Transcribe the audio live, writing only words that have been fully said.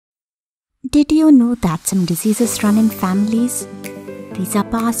Did you know that some diseases run in families? These are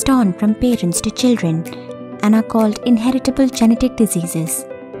passed on from parents to children and are called inheritable genetic diseases.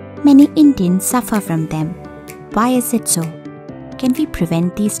 Many Indians suffer from them. Why is it so? Can we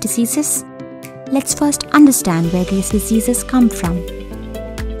prevent these diseases? Let's first understand where these diseases come from.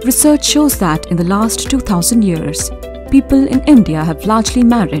 Research shows that in the last 2000 years, people in India have largely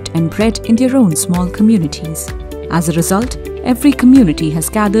married and bred in their own small communities. As a result, every community has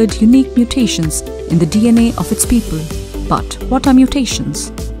gathered unique mutations in the DNA of its people. But what are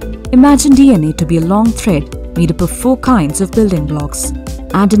mutations? Imagine DNA to be a long thread made up of 4 kinds of building blocks: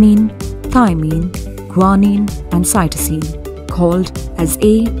 adenine, thymine, guanine, and cytosine, called as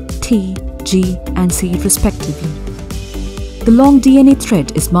A, T, G, and C respectively. The long DNA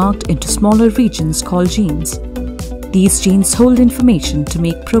thread is marked into smaller regions called genes. These genes hold information to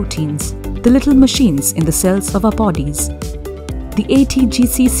make proteins, the little machines in the cells of our bodies. The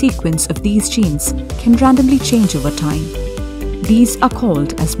ATGC sequence of these genes can randomly change over time. These are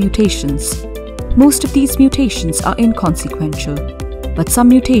called as mutations. Most of these mutations are inconsequential, but some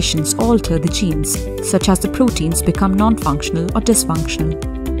mutations alter the genes, such as the proteins become non-functional or dysfunctional.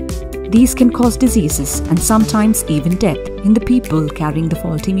 These can cause diseases and sometimes even death in the people carrying the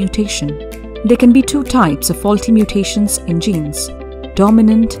faulty mutation. There can be 2 types of faulty mutations in genes: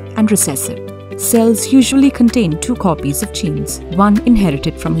 dominant and recessive. Cells usually contain 2 copies of genes, one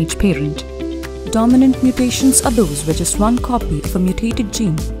inherited from each parent. Dominant mutations are those where just one copy of a mutated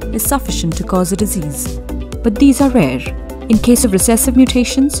gene is sufficient to cause a disease. But these are rare. In case of recessive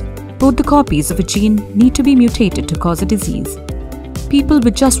mutations, both the copies of a gene need to be mutated to cause a disease. People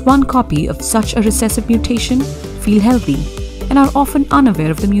with just one copy of such a recessive mutation feel healthy and are often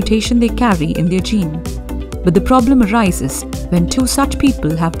unaware of the mutation they carry in their gene. But the problem arises when 2 such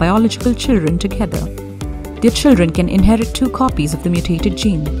people have biological children together. Their children can inherit 2 copies of the mutated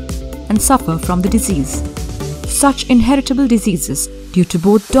gene and suffer from the disease. Such inheritable diseases due to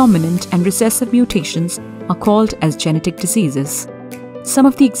both dominant and recessive mutations are called as genetic diseases. Some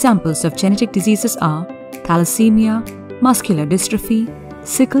of the examples of genetic diseases are thalassemia, muscular dystrophy,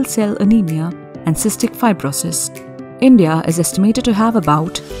 sickle cell anemia, and cystic fibrosis. India is estimated to have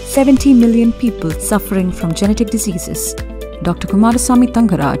about 70 million people suffering from genetic diseases. Dr. Kumarasamy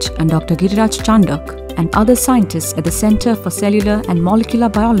Thangaraj and Dr. Giriraj Chandak and other scientists at the Center for Cellular and Molecular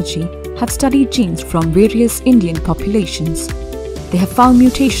Biology have studied genes from various Indian populations. They have found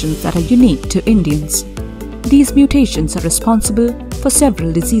mutations that are unique to Indians. These mutations are responsible for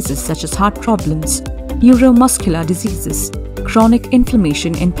several diseases such as heart problems, neuromuscular diseases, chronic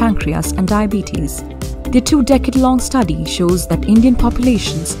inflammation in pancreas, and diabetes. Their 2-decade-long study shows that Indian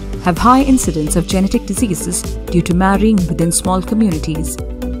populations have high incidence of genetic diseases due to marrying within small communities.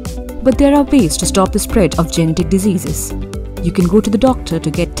 But there are ways to stop the spread of genetic diseases. You can go to the doctor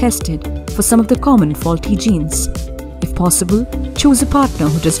to get tested for some of the common faulty genes. If possible, choose a partner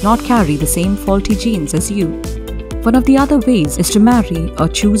who does not carry the same faulty genes as you. One of the other ways is to marry or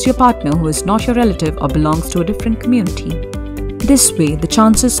choose your partner who is not your relative or belongs to a different community. This way, the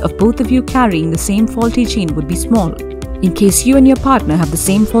chances of both of you carrying the same faulty gene would be small. In case you and your partner have the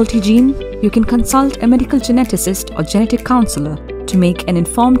same faulty gene, you can consult a medical geneticist or genetic counselor to make an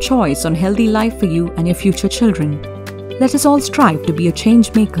informed choice on healthy life for you and your future children. Let us all strive to be a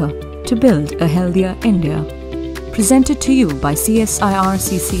change maker to build a healthier India. Presented to you by CSIR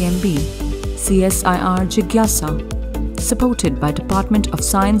CCMB, CSIR Jigyasa, supported by Department of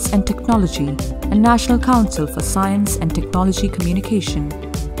Science and Technology and National Council for Science and Technology Communication.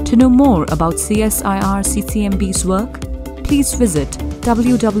 To know more about CSIR CCMB's work, please visit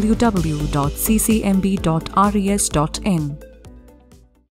www.ccmb.res.in.